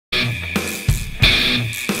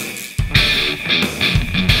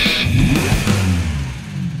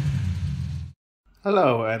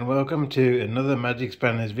Hello and welcome to another Magic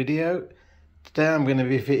Spanners video. Today I'm going to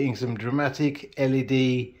be fitting some dramatic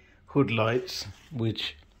LED hood lights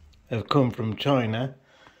which have come from China,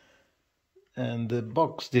 and the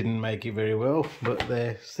box didn't make it very well, but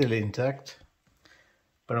they're still intact.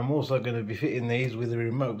 But I'm also going to be fitting these with a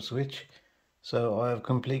remote switch, so I have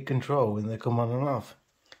complete control when they come on and off.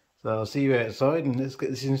 So I'll see you outside and let's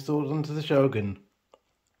get this installed onto the Shogun.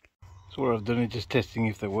 So what I've done is just testing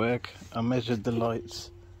if they work. I measured the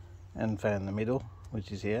lights and found the middle,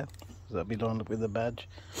 which is here, so that'll be lined up with the badge.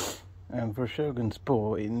 And for a Shogun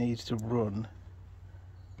Sport it needs to run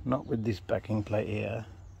not with this backing plate here,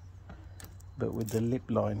 but with the lip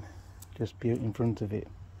line just in front of it,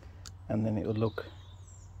 and then it will look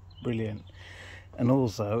brilliant. And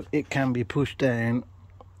also it can be pushed down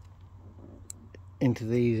into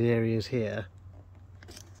these areas here,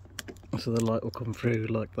 so the light will come through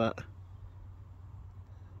like that.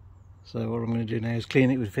 So what I'm going to do now is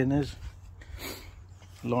clean it with thinners,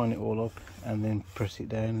 line it all up, and then press it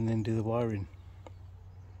down and then do the wiring.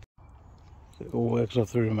 So it all works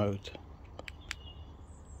off the remote.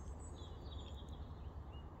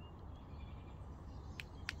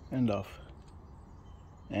 And off.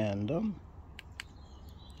 And on.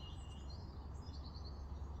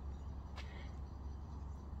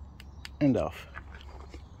 And off.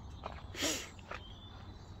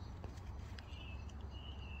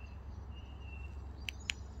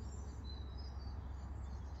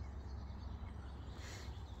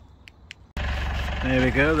 There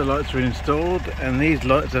we go, the lights are installed, and these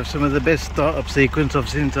lights have some of the best startup sequence I've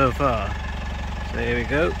seen so far. So here we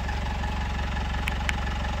go.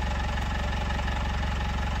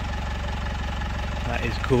 That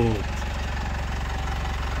is cool.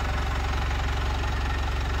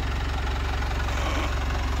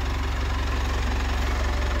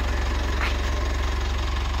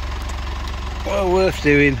 Well worth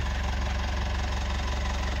doing.